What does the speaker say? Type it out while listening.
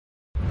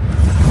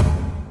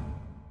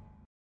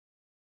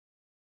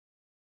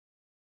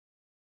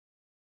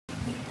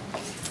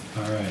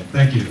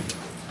Thank you.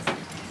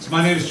 So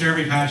my name is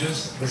Jeremy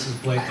Patches. This is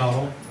Blake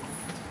Cottle.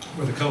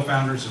 We're the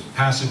co-founders of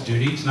Passive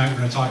Duty. Tonight we're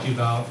going to talk to you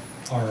about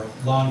our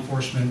law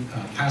enforcement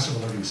passive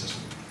alerting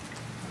system.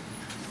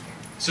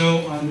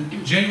 So on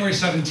January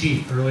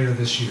 17th, earlier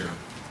this year,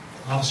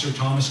 Officer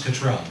Thomas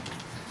Cottrell,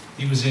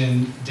 he was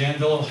in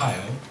Danville,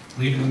 Ohio,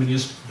 leaving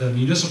the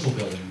municipal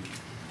building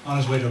on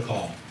his way to a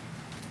call.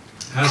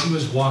 As he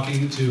was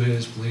walking to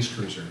his police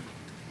cruiser,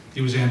 he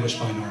was ambushed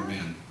by an armed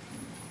man.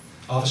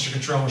 Officer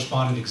Cottrell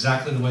responded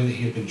exactly the way that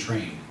he had been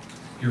trained.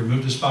 He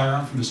removed his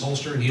firearm from his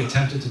holster and he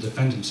attempted to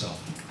defend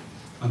himself.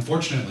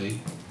 Unfortunately,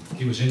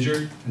 he was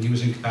injured and he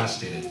was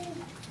incapacitated.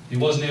 He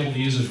wasn't able to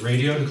use his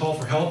radio to call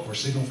for help or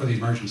signal for the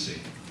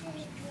emergency.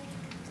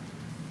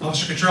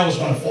 Officer Cottrell was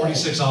one of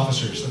 46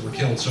 officers that were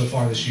killed so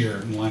far this year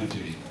in the line of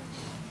duty.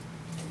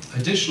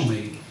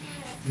 Additionally,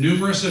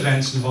 numerous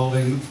events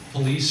involving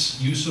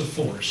police use of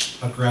force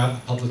have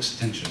grabbed the public's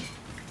attention.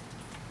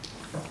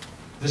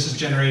 This has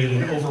generated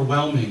an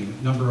overwhelming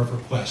number of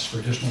requests for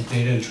additional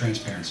data and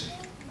transparency.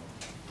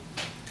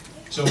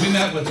 So we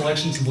met with the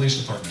Lexington Police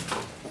Department,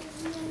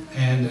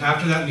 and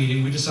after that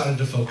meeting, we decided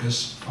to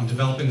focus on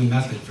developing a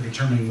method for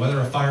determining whether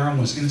a firearm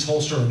was in its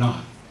holster or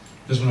not.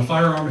 Because when a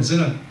firearm is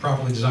in a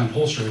properly designed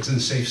holster, it's in a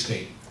safe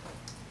state.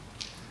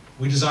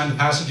 We designed the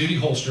Passive Duty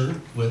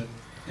holster with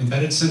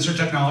embedded sensor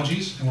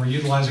technologies, and we're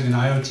utilizing an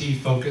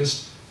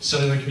IoT-focused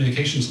cellular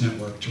communications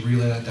network to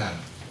relay that data.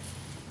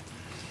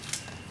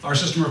 Our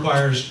system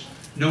requires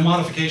no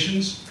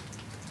modifications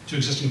to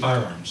existing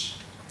firearms.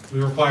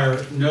 We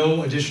require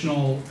no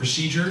additional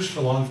procedures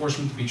for law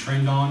enforcement to be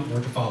trained on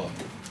or to follow.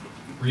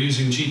 We're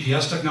using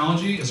GPS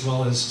technology as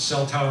well as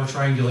cell tower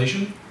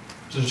triangulation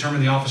to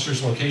determine the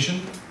officer's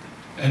location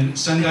and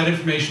send that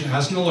information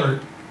as an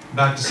alert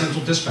back to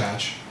central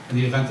dispatch in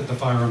the event that the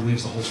firearm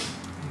leaves the holster.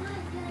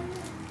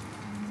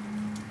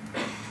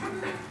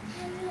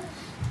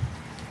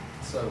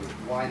 So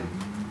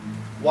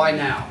why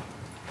now?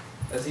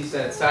 As he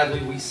said,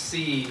 sadly we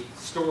see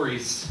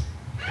stories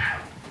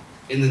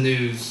in the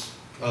news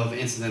of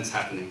incidents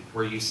happening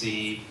where you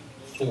see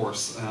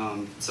force,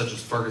 such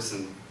as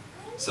Ferguson.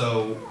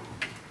 So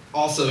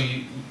also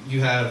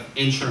you have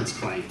insurance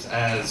claims.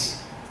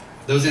 As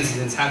those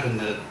incidents happen,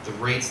 the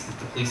rates that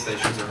the police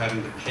stations are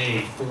having to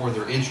pay for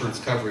their insurance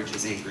coverage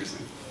is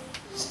increasing.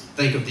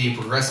 Think of the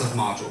progressive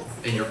module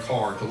in your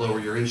car to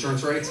lower your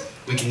insurance rates.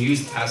 We can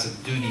use the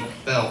Passive Duty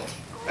belt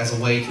as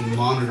a way to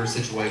monitor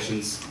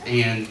situations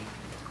and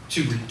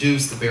to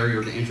reduce the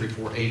barrier to entry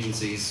for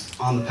agencies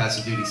on the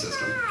Passive Duty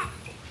system.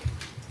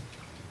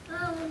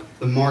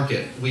 The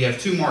market, we have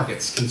two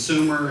markets,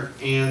 consumer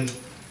and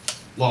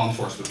law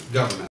enforcement, government.